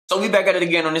So we back at it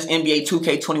again on this NBA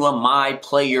 2K21 My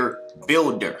Player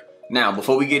Builder. Now,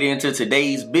 before we get into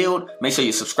today's build, make sure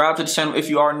you subscribe to the channel if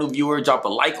you are a new viewer, drop a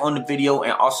like on the video,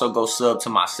 and also go sub to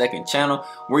my second channel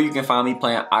where you can find me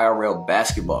playing IRL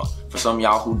basketball. For some of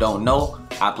y'all who don't know,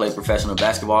 I play professional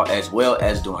basketball as well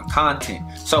as doing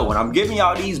content. So when I'm giving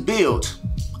y'all these builds,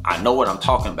 I know what I'm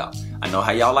talking about. I know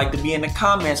how y'all like to be in the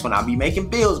comments when I be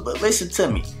making builds, but listen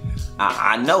to me.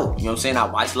 I know, you know what I'm saying? I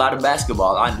watch a lot of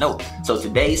basketball, I know. So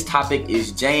today's topic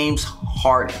is James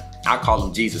Harden. I call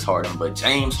him Jesus Harden, but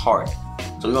James Harden.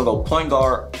 So we're gonna go point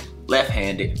guard,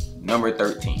 left-handed, number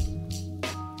 13.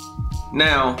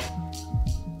 Now,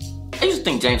 I used to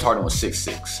think James Harden was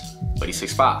 6'6", but he's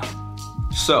 6'5".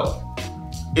 So,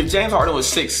 if James Harden was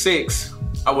 6'6",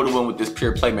 I would have went with this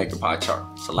pure playmaker pie chart.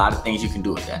 It's a lot of things you can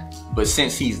do with that. But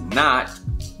since he's not,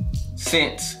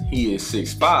 since he is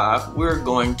 6'5", we're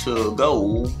going to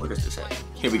go, what does this say?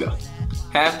 Here we go.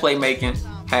 Half playmaking,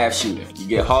 half shooting. You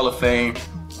get Hall of Fame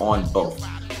on both.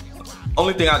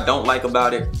 Only thing I don't like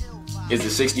about it is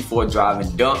the 64 drive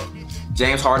and dunk.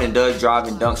 James Harden does drive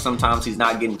and dunk. Sometimes he's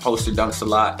not getting poster dunks a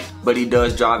lot, but he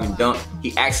does drive and dunk.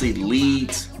 He actually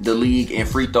leads the league in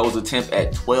free throws attempt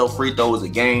at 12 free throws a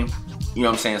game. You know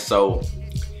what I'm saying? So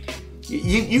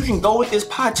you can go with this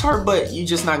pie chart, but you're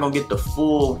just not gonna get the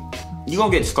full. You're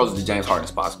gonna get as close to James Harden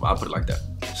as possible. I'll put it like that.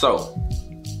 So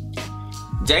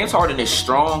James Harden is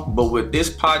strong, but with this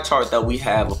pie chart that we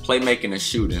have of playmaking and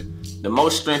shooting, the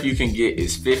most strength you can get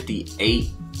is 58,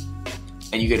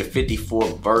 and you get a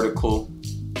 54 vertical,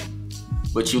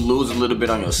 but you lose a little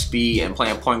bit on your speed, and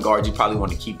playing point guard, you probably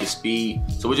want to keep the speed.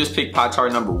 So we'll just pick pie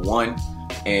chart number 1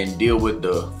 and deal with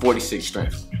the 46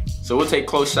 strength. So we'll take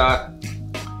close shot,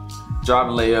 drive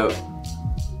and layup,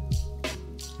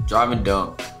 drive and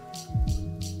dunk.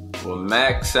 We'll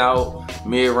max out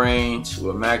mid-range,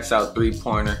 we'll max out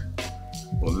three-pointer,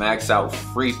 we'll max out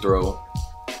free throw,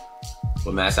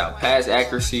 we'll max out pass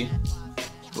accuracy,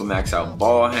 we'll max out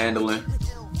ball handling.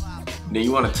 Then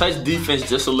you want to touch defense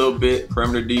just a little bit,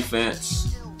 perimeter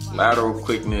defense, lateral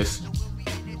quickness,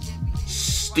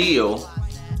 steal,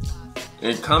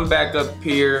 and come back up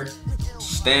here,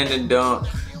 stand and dunk.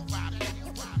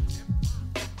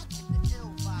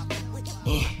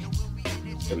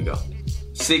 There we go.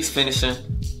 6 finishing.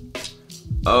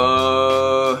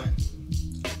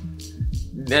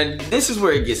 Then this is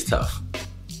where it gets tough.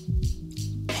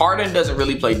 Harden doesn't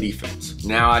really play defense.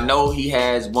 Now I know he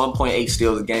has 1.8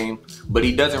 steals a game, but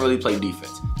he doesn't really play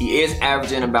defense. He is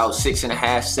averaging about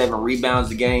 6.5, 7 rebounds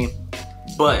a game.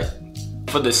 But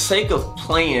for the sake of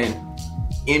playing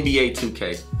NBA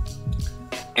 2K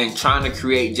and trying to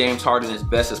create James Harden as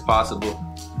best as possible,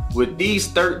 with these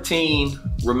 13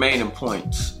 remaining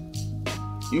points,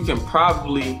 you can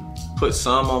probably put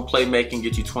some on playmaking,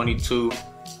 get you 22,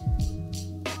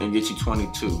 and get you 22.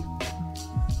 So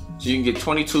you can get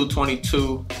 22,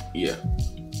 22, yeah.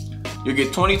 You'll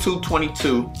get 22,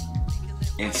 22,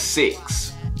 and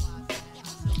 6.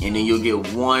 And then you'll get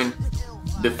 1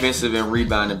 defensive and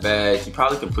rebounding badge. You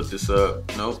probably can put this up,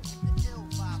 nope.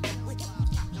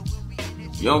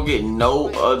 You don't get no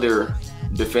other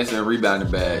defensive and rebounding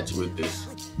badge with this.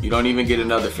 You don't even get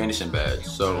another finishing badge.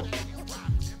 So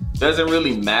doesn't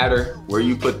really matter where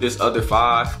you put this other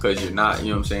 5 because you're not, you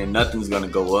know what I'm saying, nothing's gonna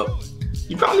go up.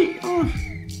 You probably,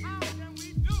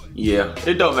 yeah,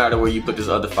 it don't matter where you put this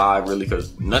other 5 really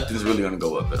because nothing's really gonna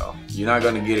go up at all. You're not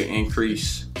gonna get an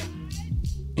increase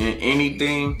in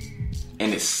anything,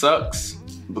 and it sucks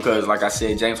because like I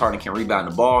said, James Harden can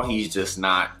rebound the ball. He's just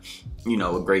not, you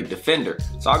know, a great defender.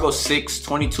 So I'll go 6,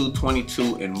 22,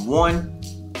 22, and 1.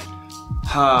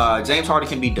 James Harden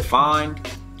can be defined.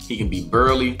 He can be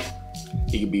burly.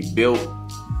 He can be built.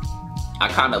 I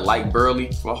kind of like burly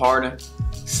for Harden.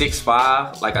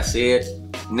 6'5", like I said.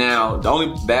 Now, the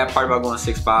only bad part about going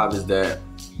 6'5" is that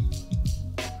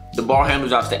the ball handle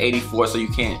drops to 84, so you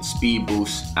can't speed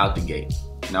boost out the gate.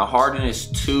 Now, Harden is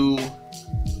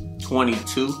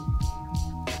 222,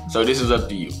 so this is up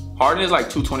to you. Harden is like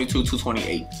 222,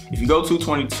 228. If you go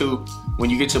 222, when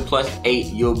you get your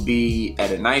 +8, you'll be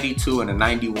at a 92 and a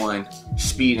 91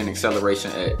 speed and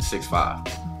acceleration at 6'5".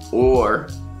 Or,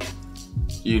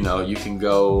 you know, you can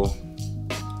go,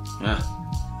 yeah.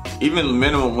 Even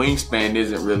minimum wingspan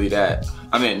isn't really that.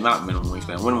 I mean, not minimum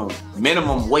wingspan,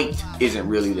 minimum weight isn't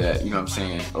really that, you know what I'm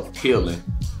saying, appealing.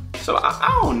 So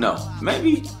I don't know,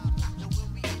 maybe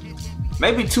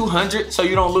 200 so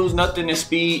you don't lose nothing in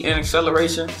speed and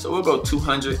acceleration. So we'll go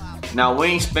 200. Now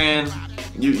wingspan,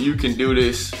 you can do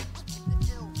this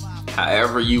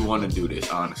however you want to do this,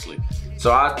 honestly.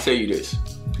 So I'll tell you this.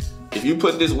 If you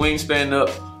put this wingspan up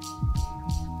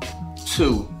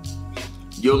 2,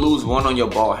 you'll lose 1 on your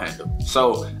ball handle.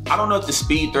 So I don't know if the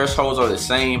speed thresholds are the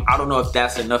same. I don't know if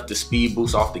that's enough to speed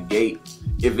boost off the gate.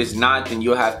 If it's not, then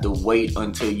you'll have to wait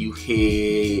until you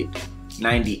hit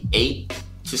 98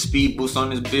 to speed boost on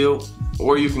this build.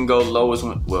 Or you can go lowest,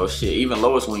 well shit, even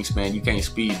lowest wingspan, you can't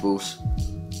speed boost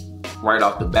right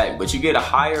off the bat. But you get a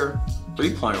higher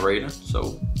 3-point rating,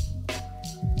 so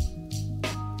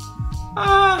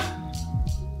I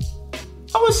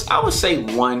would say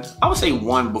 1. I would say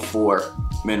 1 before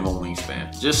minimum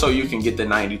wingspan, just so you can get the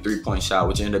 93-point shot,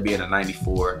 which ended up being a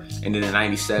 94, and then a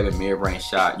 97 mid-range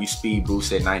shot. You speed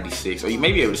boost at 96, or you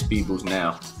may be able to speed boost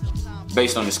now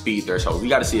based on the speed threshold. We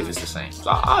got to see if it's the same.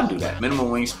 So I'll do that. Minimum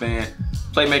wingspan,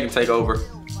 playmaking takeover,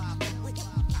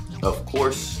 of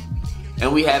course.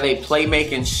 And we have a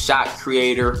playmaking shot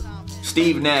creator.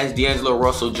 Steve Nash, D'Angelo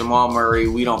Russell, Jamal Murray.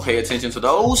 We don't pay attention to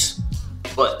those,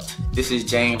 but this is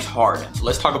James Harden. So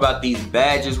let's talk about these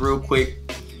badges real quick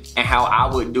and how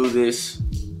I would do this.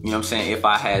 You know what I'm saying? If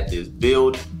I had this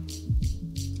build,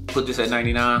 put this at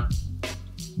 99.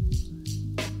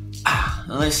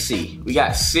 Let's see. We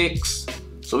got 6.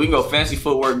 So we can go fancy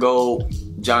footwork gold,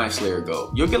 giant slayer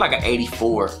gold. You'll get like an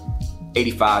 84,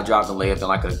 85 driving layup and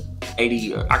like a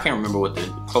 80. I can't remember what the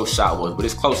close shot was, but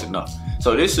it's close enough.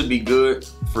 So this should be good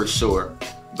for sure.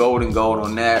 Gold and gold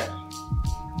on that.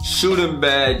 Shooting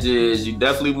badges, you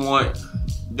definitely want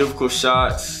difficult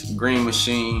shots, green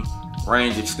machine,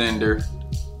 range extender,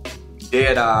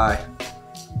 dead eye.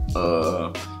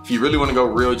 If you really want to go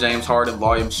real James Harden,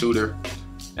 volume shooter.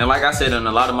 And like I said in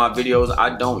a lot of my videos,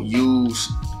 I don't use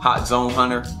hot zone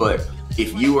hunter, but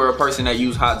if you are a person that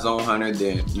use hot zone hunter,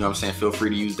 then you know what I'm saying, feel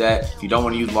free to use that. If you don't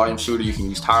want to use volume shooter, you can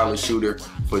use tireless shooter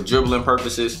for dribbling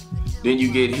purposes. Then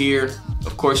you get here,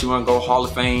 of course you want to go Hall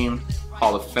of Fame,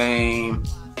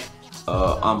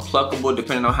 unpluckable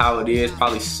depending on how it is,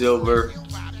 probably silver,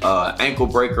 ankle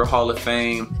breaker Hall of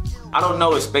Fame. I don't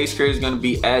know if Space Creator is going to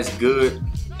be as good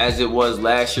as it was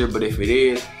last year, but if it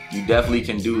is, you definitely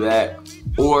can do that.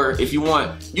 Or if you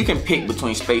want, you can pick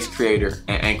between Space Creator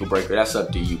and ankle breaker. That's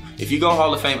up to you. If you go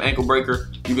Hall of Fame ankle breaker,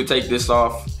 you can take this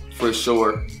off for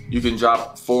sure. You can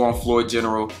drop 4 on floor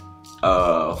general, 4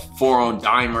 on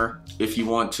dimer if you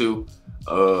want to.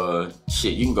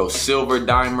 Shit, you can go silver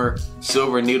dimer,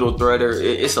 silver needle threader.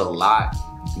 It's a lot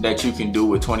that you can do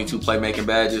with 22 playmaking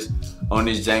badges on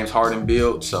this James Harden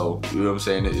build. So you know what I'm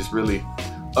saying, it's really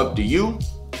up to you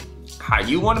how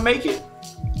you want to make it.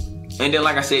 And then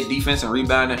like I said, defense and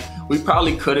rebounding, we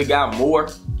probably could have got more,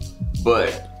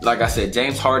 but like I said,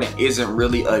 James Harden isn't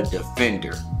really a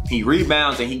defender. He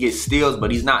rebounds and he gets steals, but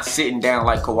he's not sitting down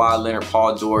like Kawhi Leonard,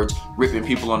 Paul George, ripping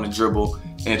people on the dribble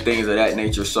and things of that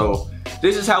nature. So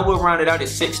this is how we'll round it out at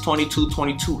 6, 22,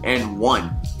 22, and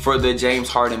 1 for the James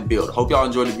Harden build. Hope y'all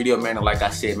enjoyed the video, man. And like I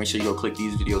said, make sure you go click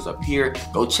these videos up here.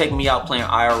 Go check me out playing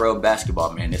IRL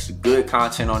basketball, man. There's some good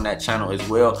content on that channel as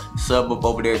well. Sub up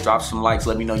over there, drop some likes,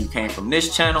 let me know you came from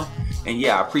this channel. And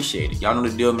yeah, I appreciate it. Y'all know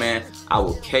the deal, man. I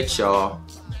will catch y'all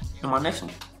in my next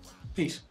one. Peace.